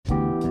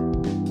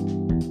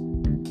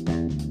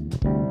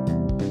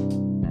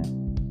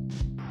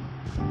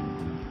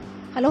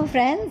Hello,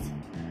 friends.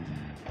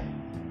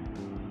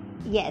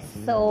 Yes,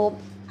 so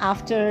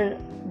after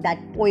that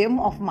poem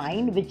of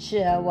mine, which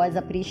was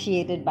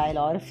appreciated by a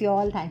lot of you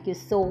all, thank you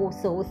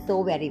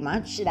so very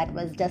much. That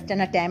was just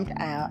an attempt,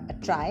 a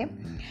try.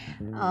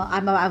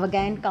 I've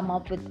again come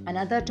up with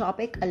another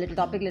topic,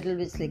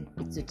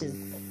 which is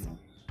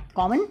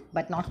common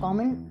but not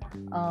common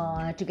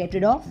to get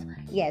rid of.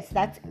 Yes,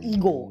 that's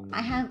ego.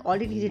 I have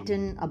already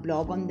written a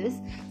blog on this,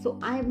 so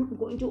I'm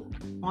going to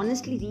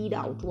honestly read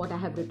out what I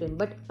have written,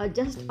 but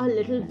just a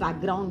little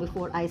background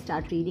before I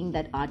start reading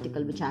that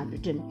article which I have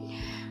written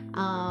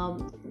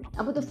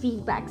about the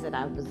feedbacks that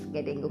I was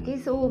getting. Okay,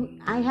 so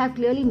I have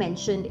clearly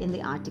mentioned in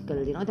the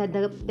article, that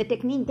the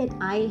technique that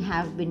I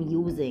have been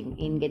using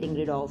in getting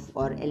rid of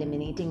or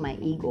eliminating my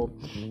ego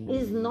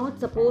is not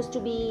supposed to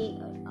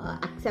be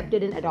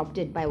accepted and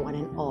adopted by one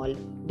and all.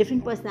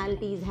 Different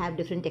personalities have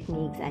different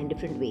techniques and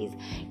different ways.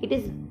 It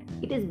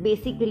is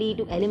basically,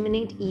 to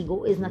eliminate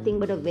ego is nothing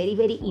but a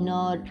very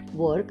inner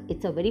work.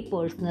 It's a very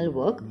personal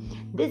work.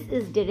 This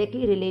is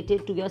directly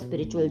related to your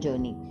spiritual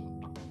journey.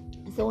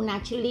 So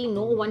naturally,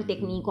 no one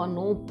technique or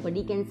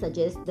nobody can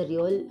suggest the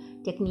real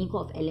technique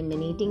of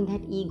eliminating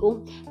that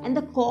ego. And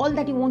the call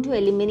that you want to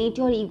eliminate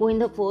your ego in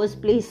the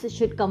first place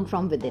should come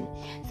from within.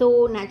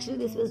 So naturally,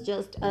 this was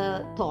just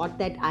a thought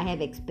that I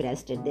have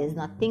expressed it. There's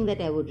nothing that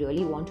I would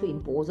really want to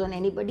impose on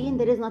anybody, and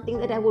there is nothing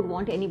that I would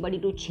want anybody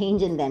to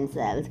change in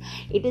themselves.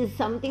 It is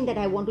something that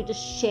I want to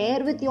just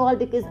share with you all,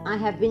 because I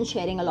have been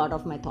sharing a lot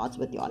of my thoughts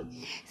with you all.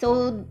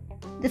 So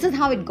this is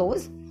how it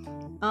goes.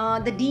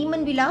 The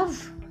demon we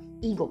love,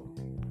 ego.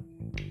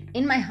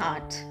 In my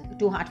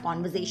heart-to-heart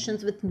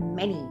conversations with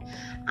many,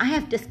 I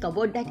have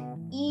discovered that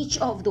each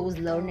of those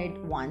learned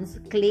ones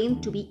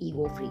claim to be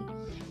ego-free,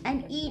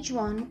 and each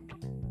one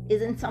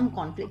is in some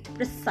conflict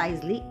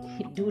precisely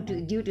due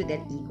to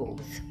their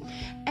egos.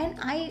 And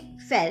I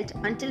felt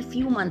until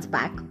few months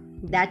back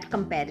that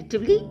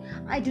comparatively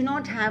I do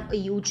not have a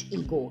huge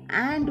ego,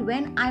 and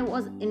when I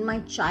was in my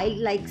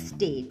childlike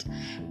state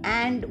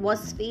and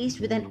was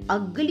faced with an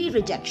ugly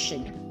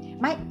rejection,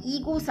 my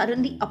ego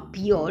suddenly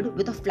appeared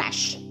with a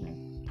flash.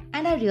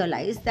 And I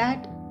realized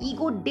that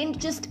ego didn't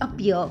just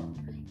appear,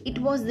 it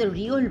was the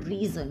real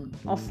reason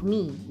of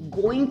me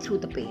going through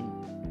the pain.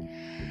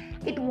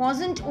 It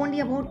wasn't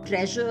only about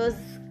treasures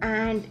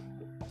and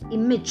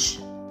image.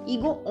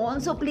 Ego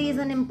also plays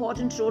an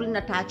important role in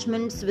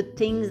attachments with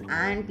things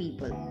and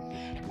people.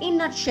 In a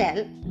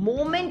nutshell,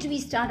 moment we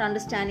start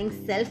understanding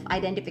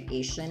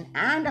self-identification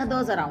and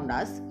others around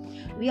us,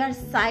 we are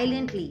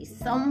silently,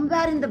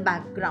 somewhere in the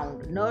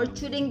background,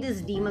 nurturing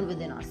this demon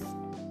within us.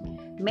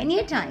 Many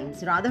a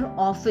times, rather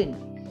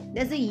often,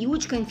 there's a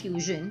huge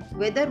confusion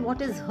whether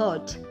what is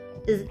hurt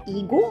is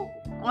ego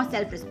or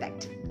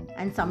self-respect.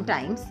 And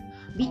sometimes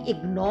we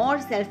ignore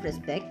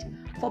self-respect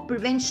for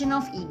prevention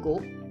of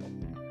ego.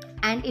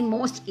 And in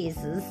most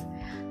cases,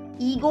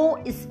 ego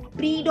is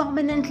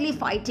predominantly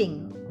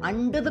fighting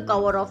under the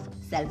cover of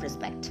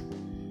self-respect.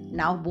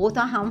 Now, both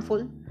are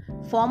harmful.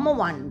 Former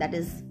one, that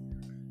is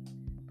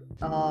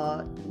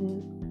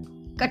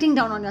cutting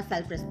down on your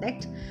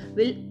self-respect,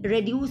 will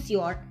reduce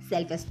your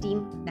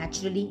self-esteem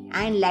naturally,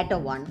 and latter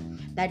one,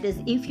 that is,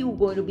 if you're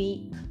going to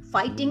be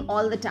fighting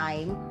all the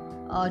time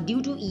due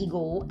to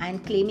ego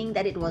and claiming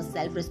that it was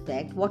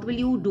self-respect, what will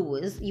you do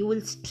is you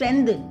will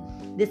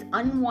strengthen this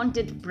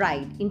unwanted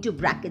pride, into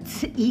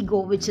brackets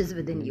ego, which is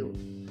within you.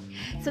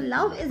 So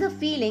love is a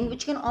feeling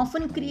which can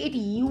often create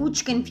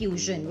huge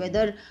confusion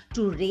whether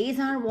to raise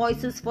our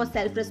voices for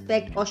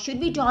self-respect or should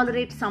we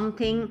tolerate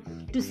something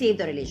to save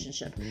the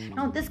relationship.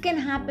 Now this can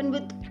happen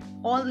with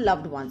all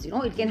loved ones,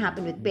 it can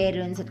happen with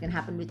parents, it can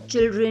happen with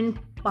children,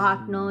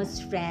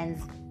 partners,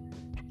 friends.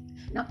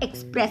 Now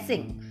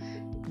expressing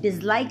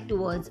dislike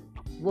towards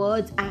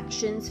words,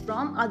 actions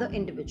from other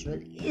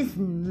individuals is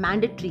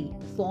mandatory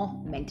for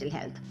mental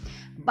health,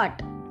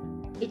 but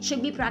it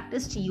should be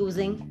practiced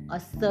using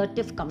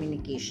assertive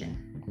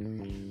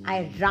communication.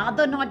 I'd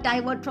rather not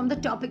divert from the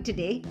topic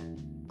today.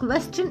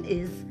 Question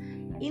is,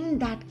 in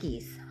that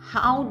case,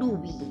 how do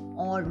we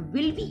or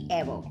will we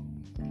ever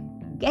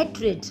get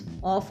rid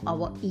of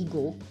our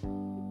ego?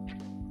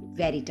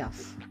 Very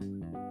tough.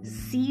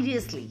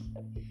 Seriously,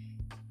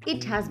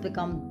 it has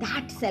become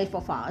that self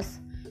of ours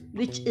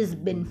which is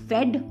been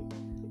fed,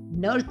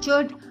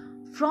 nurtured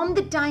from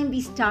the time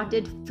we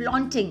started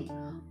flaunting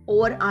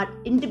over our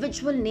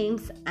individual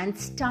names and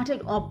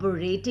started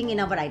operating in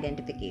our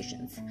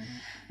identifications.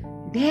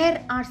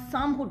 There are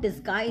some who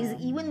disguise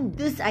even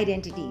these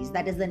identities,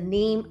 that is the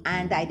name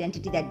and the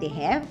identity that they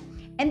have,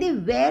 and they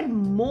wear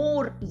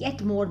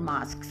yet more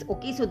masks.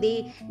 Okay, so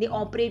they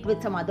operate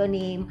with some other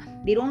name.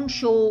 They don't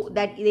show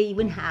that they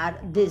even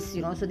have this,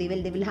 so they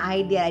will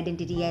hide their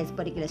identity as a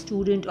particular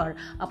student or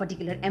a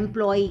particular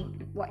employee,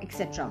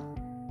 etc.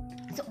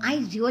 So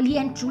I really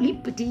and truly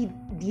pity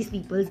these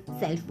people's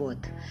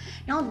self-worth.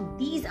 Now,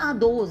 these are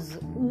those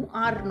who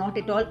are not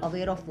at all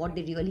aware of what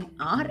they really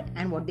are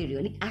and what they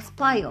really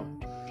aspire.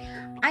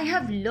 I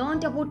have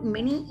learned about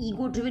many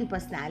ego-driven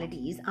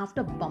personalities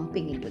after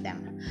bumping into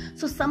them.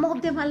 So some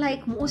of them are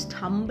like most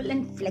humble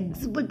and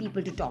flexible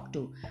people to talk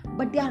to,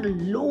 but they are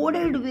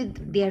loaded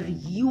with their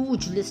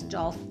huge lists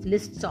of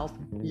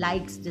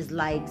likes,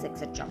 dislikes,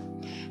 etc.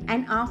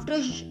 And after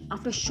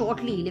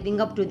shortly living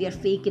up to their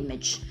fake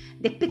image,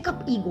 they pick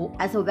up ego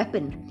as a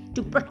weapon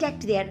to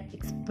protect their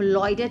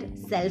exploited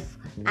self,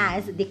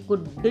 as they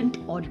couldn't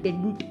or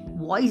didn't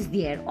voice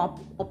their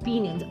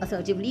opinions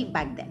assertively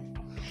back then.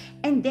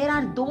 And there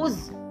are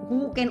those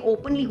who can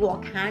openly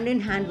walk hand in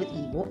hand with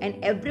ego,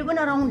 and everyone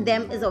around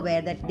them is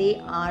aware that they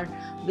are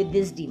with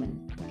this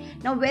demon.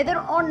 Now, whether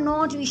or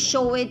not we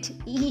show it,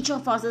 each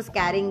of us is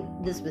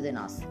carrying this within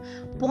us.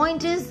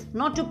 Point is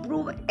not to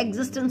prove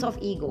existence of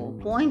ego.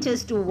 Point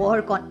is to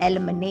work on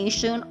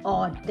elimination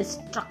or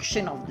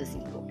destruction of this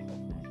ego.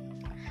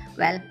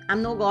 Well,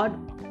 I'm no god,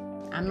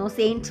 I'm no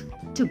saint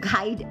to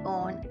guide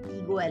on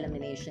ego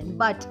elimination,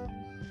 but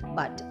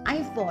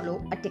I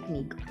follow a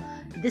technique.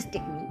 This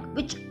technique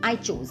which I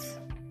chose.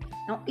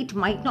 Now, it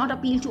might not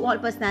appeal to all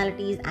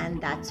personalities,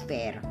 and that's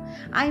fair.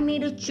 I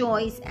made a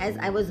choice as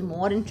I was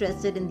more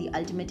interested in the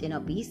ultimate inner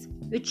peace,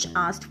 which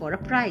asked for a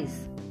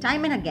prize.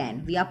 Time and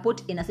again, we are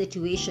put in a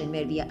situation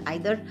where we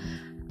either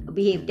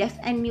behave deaf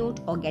and mute,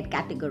 or get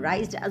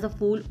categorized as a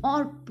fool,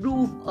 or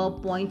prove a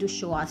point to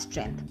show our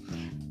strength.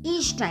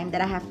 Each time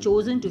that I have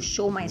chosen to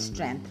show my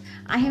strength,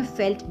 I have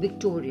felt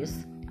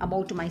victorious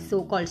about my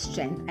so-called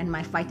strength and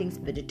my fighting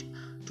spirit,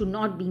 to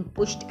not being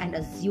pushed and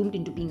assumed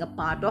into being a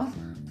part of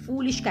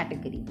foolish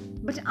category.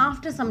 But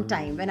after some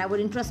time, when I would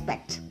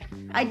introspect,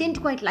 I didn't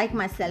quite like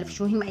myself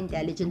showing my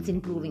intelligence in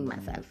proving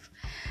myself.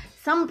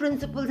 Some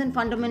principles and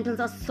fundamentals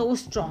are so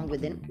strong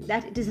within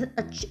that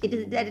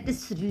it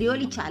is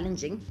really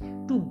challenging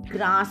to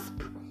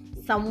grasp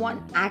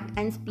someone act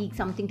and speak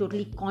something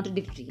totally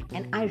contradictory.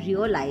 And I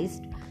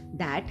realized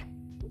that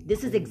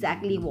this is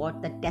exactly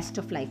what the test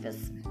of life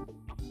is.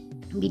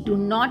 We do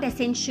not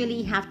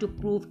essentially have to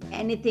prove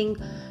anything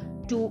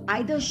to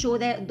either show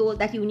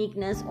that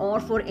uniqueness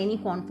or for any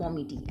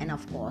conformity. And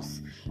of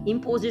course,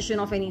 imposition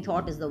of any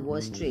thought is the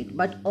worst trait.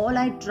 But all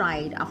I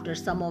tried after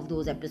some of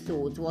those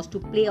episodes was to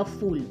play a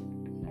fool,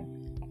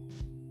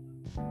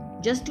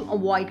 just to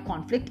avoid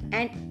conflict.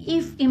 And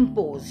if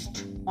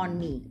imposed on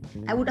me,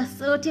 I would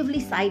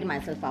assertively side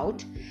myself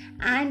out.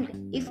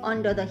 And if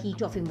under the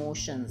heat of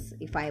emotions,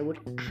 if I would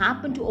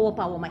happen to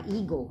overpower my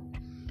ego,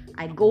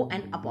 I'd go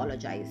and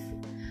apologize.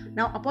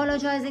 Now,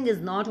 apologizing is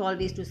not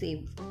always to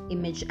save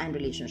image and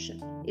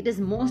relationship. It is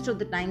most of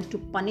the times to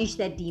punish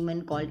that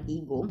demon called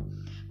ego,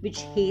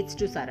 which hates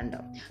to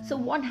surrender. So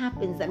what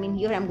happens,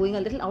 here I'm going a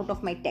little out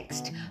of my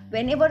text.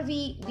 Whenever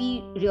we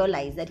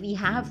realize that we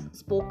have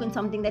spoken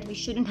something that we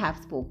shouldn't have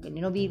spoken,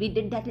 we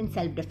did that in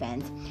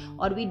self-defense,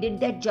 or we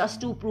did that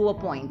just to prove a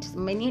point.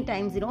 Many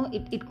times,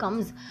 it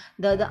comes,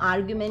 the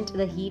argument,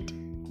 the heat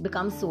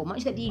becomes so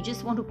much that you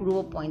just want to prove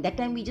a point. That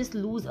time we just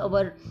lose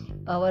our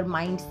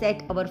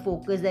mindset, our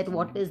focus, that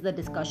what is the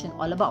discussion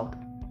all about.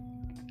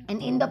 And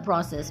in the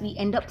process, we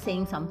end up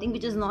saying something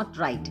which is not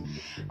right.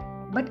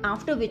 But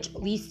after which,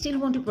 we still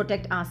want to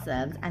protect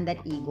ourselves and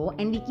that ego,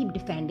 and we keep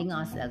defending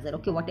ourselves that,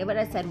 okay, whatever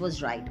I said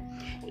was right.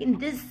 In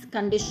this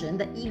condition,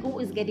 the ego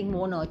is getting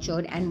more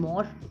nurtured and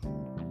more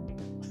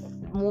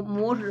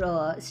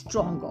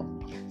stronger.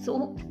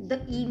 So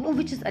the ego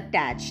which is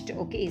attached,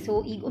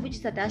 ego which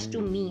is attached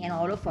to me and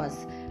all of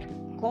us,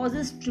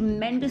 causes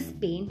tremendous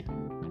pain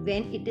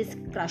when it is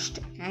crushed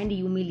and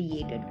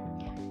humiliated.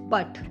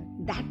 But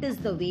that is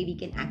the way we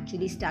can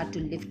actually start to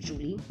live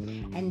truly,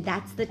 and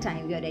that's the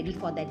time we are ready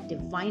for that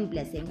divine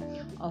blessing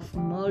of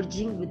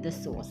merging with the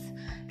source.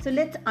 So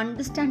let's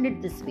understand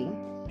it this way.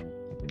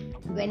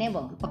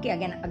 Whenever,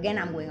 again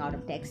I'm going out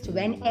of text.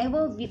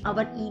 Whenever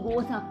our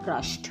egos are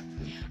crushed,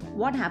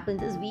 what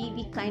happens is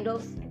we kind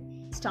of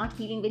start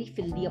feeling very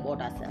filthy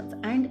about ourselves.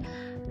 And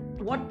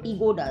what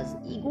ego does,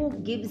 ego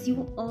gives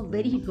you a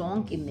very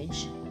wrong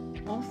image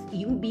of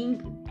you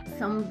being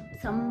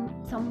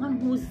someone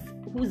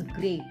who's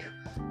great,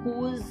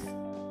 who's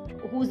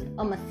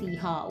a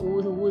masiha,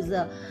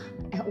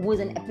 who's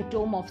an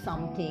epitome of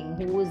something,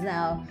 who's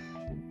a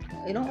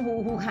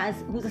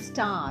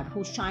star,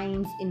 who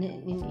shines in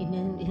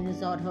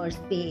his or her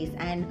space,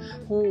 and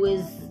who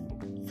is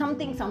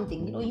something,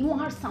 you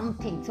are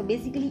something. So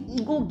basically,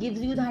 ego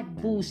gives you that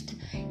boost.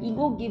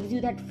 Ego gives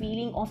you that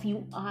feeling of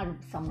you are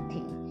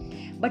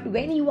something. But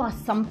when you are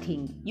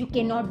something, you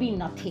cannot be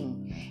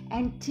nothing.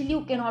 Until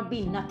you cannot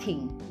be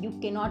nothing, you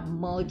cannot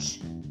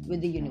merge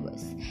with the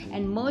universe.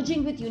 And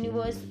merging with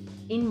universe,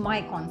 in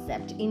my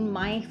concept, in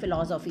my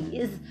philosophy,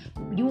 is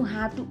you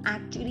have to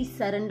actually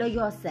surrender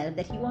yourself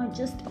that you are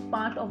just a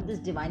part of this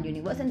divine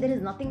universe, and there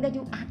is nothing that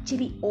you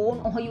actually own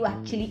or you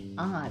actually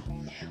are.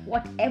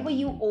 Whatever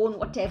you own,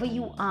 whatever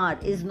you are,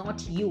 is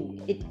not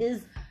you. It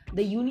is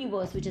the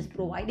universe which is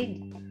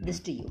providing this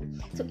to you.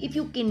 So if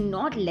you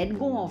cannot let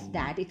go of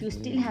that, if you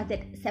still have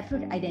that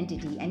separate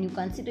identity and you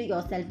consider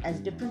yourself as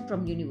different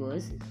from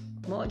universe,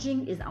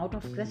 merging is out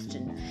of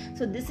question.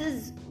 So this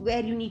is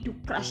where you need to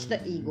crush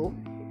the ego,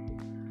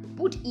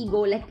 put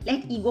ego,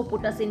 let ego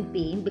put us in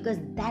pain, because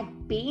that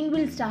pain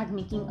will start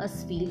making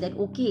us feel that,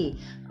 okay,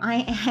 I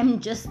am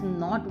just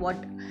not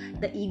what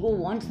the ego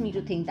wants me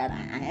to think that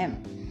I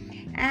am.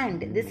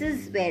 And this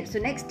is where, so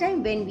next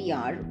time when we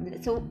are,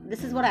 so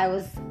this is what I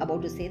was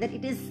about to say, that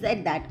it is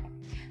said that,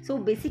 so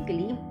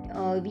basically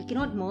we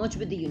cannot merge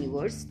with the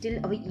universe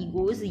till our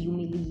ego is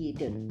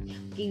humiliated.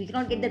 Okay, we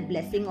cannot get the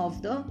blessing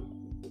of the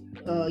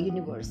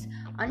universe.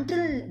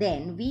 Until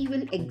then, we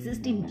will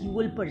exist in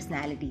dual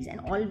personalities and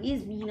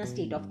always be in a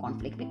state of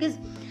conflict, because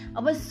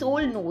our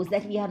soul knows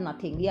that we are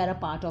nothing, we are a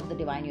part of the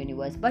divine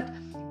universe, but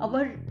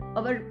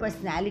our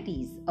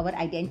personalities, our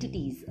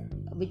identities,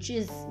 which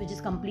is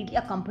completely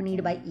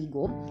accompanied by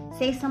ego,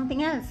 says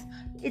something else.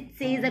 It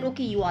says that,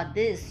 okay, you are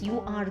this, you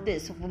are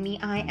this. So for me,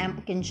 I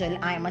am Kinjal,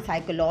 I am a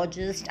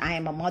psychologist, I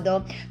am a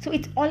mother. So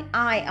it's all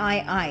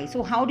I.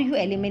 So how do you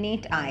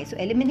eliminate I? So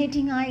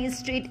eliminating I is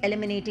straight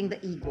eliminating the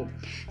ego.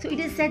 So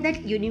it is said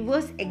that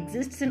universe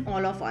exists in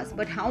all of us,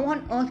 but how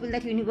on earth will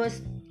that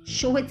universe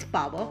show its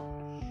power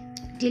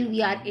till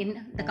we are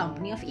in the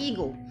company of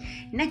ego?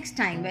 Next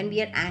time when we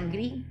are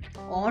angry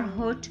or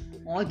hurt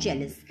or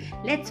jealous,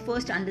 let's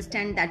first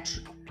understand that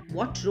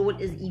what role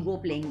is ego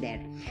playing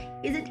there.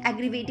 Is it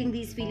aggravating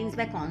these feelings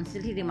by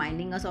constantly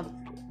reminding us of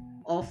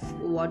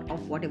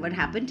whatever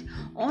happened,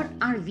 or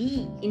are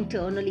we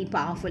internally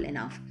powerful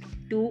enough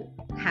to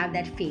have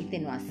that faith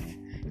in us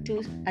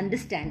to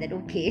understand that,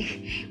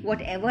 okay,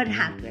 whatever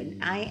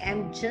happened, I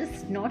am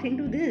just not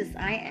into this,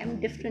 I am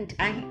different,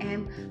 I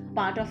am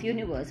part of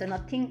universe, and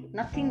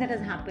nothing that has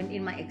happened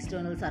in my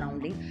external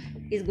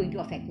surrounding is going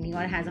to affect me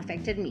or has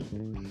affected me.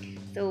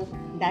 So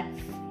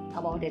that's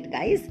about it,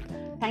 guys.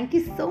 Thank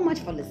you so much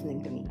for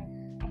listening to me.